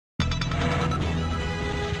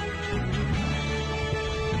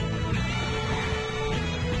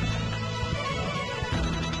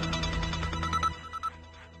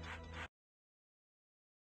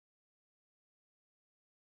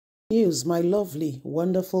News, my lovely,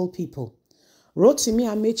 wonderful people. Rotimi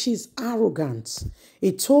Amechi is arrogant.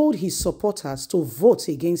 He told his supporters to vote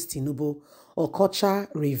against TINUBU. Okocha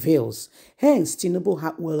reveals. Hence,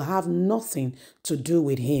 TINUBU will have nothing to do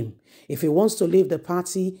with him. If he wants to leave the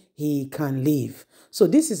party, he can leave. So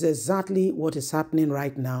this is exactly what is happening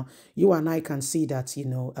right now. You and I can see that,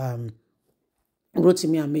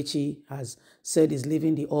 Rotimi Amechi has said he's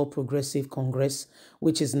leaving the All Progressive Congress,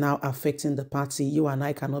 which is now affecting the party. You and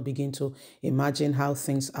I cannot begin to imagine how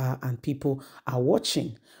things are, and people are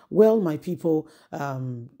watching. Well, my people,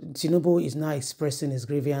 TINUBU is now expressing his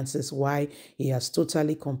grievances why he has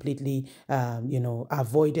totally, completely,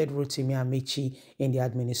 avoided Rotimi Amechi in the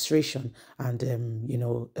administration,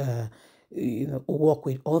 and work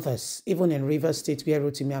with others. Even in Rivers State, where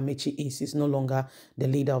Rotimi Amechi is no longer the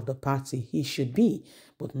leader of the party. He should be,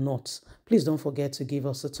 but not. Please don't forget to give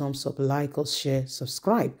us a thumbs up, like us, share,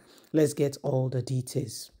 subscribe. Let's get all the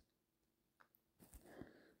details.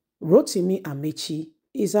 Rotimi Amechi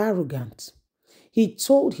is arrogant. He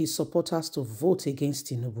told his supporters to vote against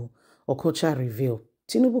TINUBU. Okocha revealed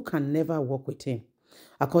TINUBU can never work with him.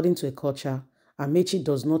 According to Okocha, Amechi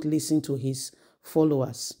does not listen to his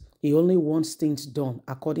followers. He only wants things done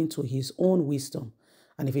according to his own wisdom.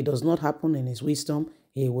 And if it does not happen in his wisdom,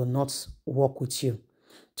 he will not work with you.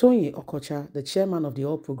 Tony Okocha, the chairman of the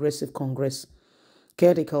All Progressive Congress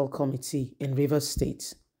Caretaker Committee in Rivers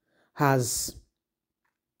State, has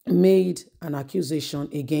made an accusation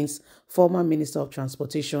against former Minister of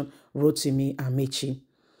Transportation Rotimi Amechi.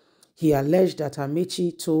 He alleged that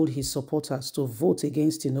Amechi told his supporters to vote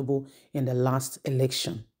against TINUBU in the last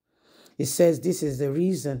election. He says this is the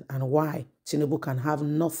reason and why TINUBU can have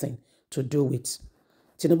nothing to do with.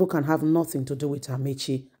 TINUBU can have nothing to do with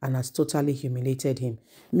Amechi, and has totally humiliated him,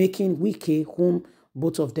 making Wike, whom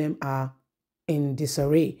both of them are in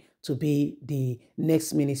disarray, to be the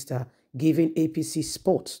next minister, giving APC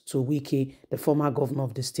spot to Wike, the former governor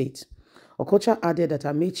of the state. Okocha added that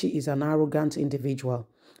Amechi is an arrogant individual.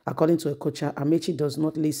 According to Okocha, Amechi does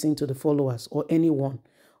not listen to the followers or anyone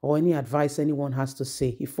or any advice anyone has to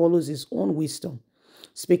say. He follows his own wisdom.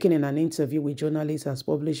 Speaking in an interview with journalists as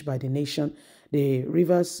published by The Nation, the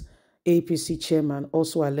Rivers APC chairman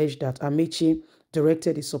also alleged that Amechi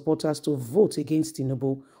directed his supporters to vote against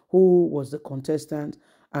TINUBU, who was the contestant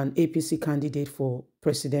and APC candidate for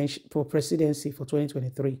presidency for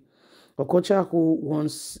 2023. Okocha, who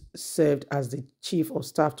once served as the chief of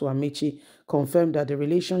staff to Amechi, confirmed that the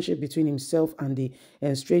relationship between himself and the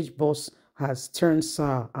estranged boss has turned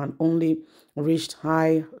sour and only reached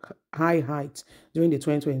high heights during the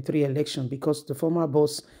 2023 election because the former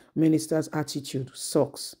boss minister's attitude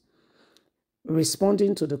sucks.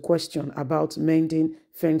 Responding to the question about mending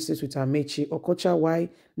fences with Amechi, Okocha, why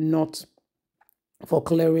not for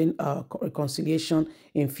clearing reconciliation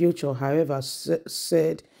in future, however,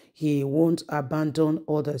 said he won't abandon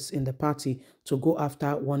others in the party to go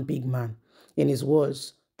after one big man. In his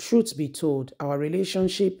words, truth be told, our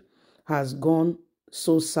relationship has gone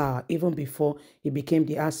so sour even before he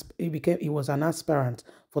was an aspirant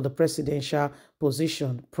for the presidential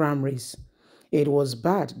position primaries. It was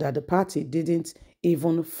bad that the party didn't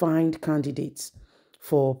even find candidates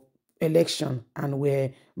for election, and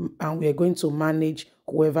we're going to manage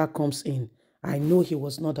whoever comes in. I know he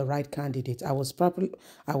was not the right candidate. I was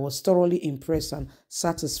thoroughly impressed and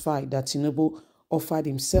satisfied that TINUBU offered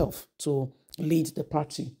himself to lead the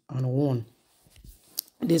party and won.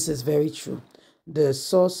 This is very true. The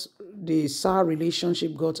SAR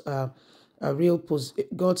relationship got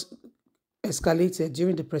escalated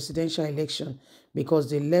during the presidential election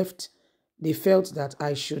because they felt that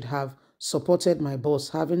I should have supported my boss,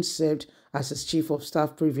 having served as his chief of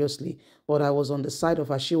staff previously, but I was on the side of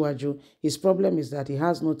Asiwaju. His problem is that he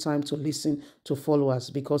has no time to listen to followers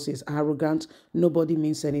because he's arrogant. Nobody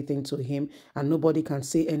means anything to him, and nobody can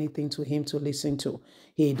say anything to him to listen to.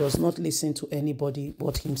 He does not listen to anybody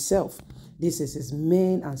but himself. This is his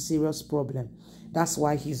main and serious problem. That's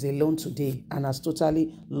why he's alone today and has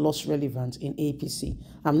totally lost relevance in APC.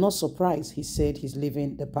 I'm not surprised he said he's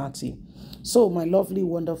leaving the party. So, my lovely,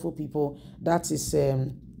 wonderful people, that is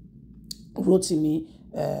Rotimi,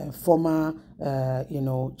 former,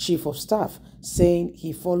 chief of staff, saying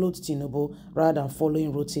he followed TINUBU rather than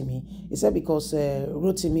following Rotimi. He said because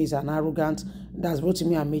Rotimi is an arrogant, that's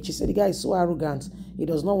Rotimi Amechi. He said the guy is so arrogant, he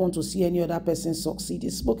does not want to see any other person succeed. He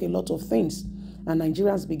spoke a lot of things, and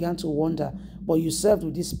Nigerians began to wonder, but you served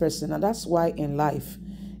with this person, and that's why in life,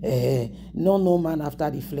 no man after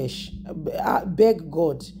the flesh. Beg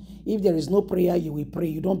God. If there is no prayer, you will pray.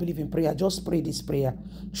 You don't believe in prayer, just pray this prayer.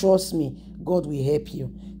 Trust me, God will help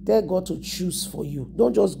you. Tell God to choose for you.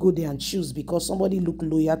 Don't just go there and choose because somebody look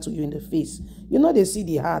loyal to you in the face. You know they see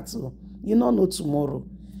the heart. So you don't know tomorrow.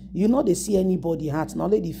 You know they see anybody heart. Not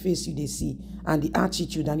only the face they see and the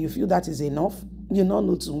attitude, and you feel that is enough. You don't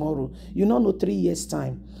know tomorrow. You don't know 3 years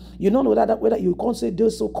time. You don't know that whether you can't say they're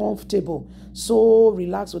so comfortable, so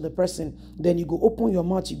relaxed with the person. Then you go open your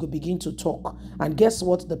mouth, you go begin to talk. And guess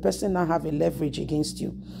what? The person now have a leverage against you.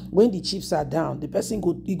 When the chips are down, the person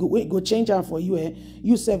go change am for you.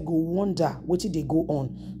 You self go wonder what did they go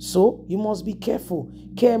on. So you must be careful.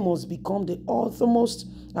 Care must become the utmost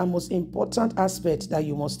and most important aspect that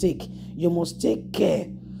you must take. You must take care,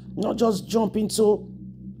 not just jump into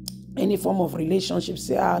any form of relationship.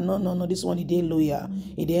 Say, no, this one, they loyal.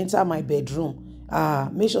 If they enter my bedroom,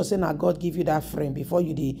 make sure say now God give you that friend before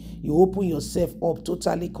you open yourself up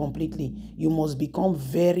totally, completely. You must become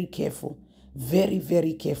very careful. Very,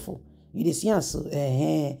 very careful. You see, so,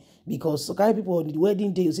 because so kind of people on the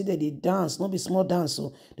wedding day, you see that they dance, not be small dance,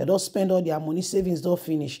 so they don't spend all their money, savings don't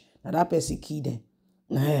finish. Now that person key them.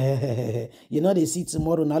 You know they see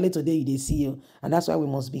tomorrow, now later today they see you. And that's why we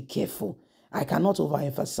must be careful. I cannot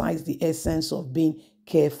overemphasize the essence of being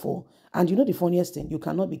careful. And you know the funniest thing, you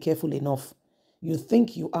cannot be careful enough. You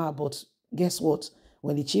think you are, but guess what?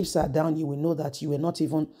 When the chips are down, you will know that you were not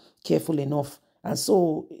even careful enough. And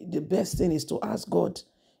so the best thing is to ask God.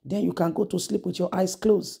 Then you can go to sleep with your eyes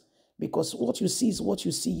closed. Because what you see is what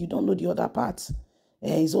you see. You don't know the other part.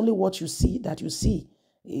 It's only what you see that you see.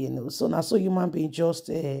 You know, so now so human being just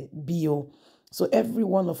be. So every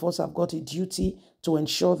one of us have got a duty to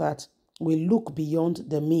ensure that we look beyond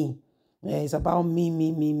the me. It's about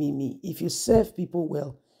me. If you serve people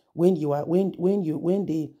well, when they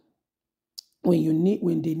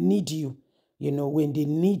need you, you know, when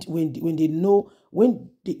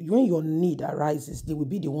your need arises, they will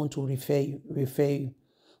be the one to refer you.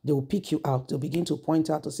 They will pick you out. They'll begin to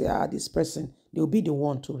point out to say, this person. They'll be the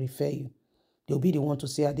one to refer you. They'll be the one to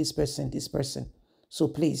say, this person. So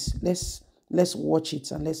please, let's watch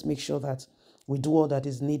it and let's make sure that we do all that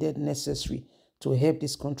is needed, necessary to help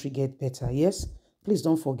this country get better. Yes, please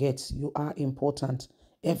don't forget, you are important.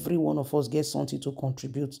 Every one of us gets something to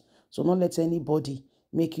contribute. So don't let anybody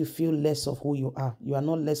make you feel less of who you are. You are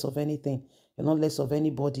not less of anything. You're not less of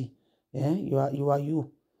anybody. Yeah, you are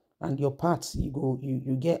you. And your part,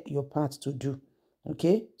 you get your part to do.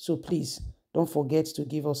 Okay? So please, don't forget to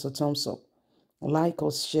give us a thumbs up. Like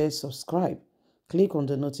us, share, subscribe. Click on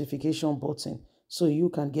the notification button so you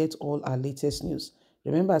can get all our latest news.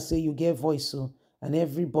 Remember, I say you get voice, so and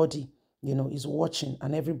everybody, is watching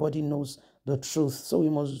and everybody knows the truth. So we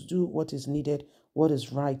must do what is needed, what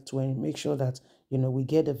is right to make sure that, we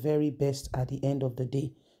get the very best at the end of the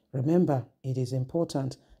day. Remember, it is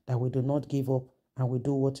important that we do not give up and we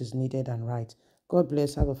do what is needed and right. God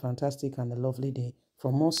bless. Have a fantastic and a lovely day.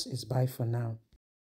 From us, is bye for now.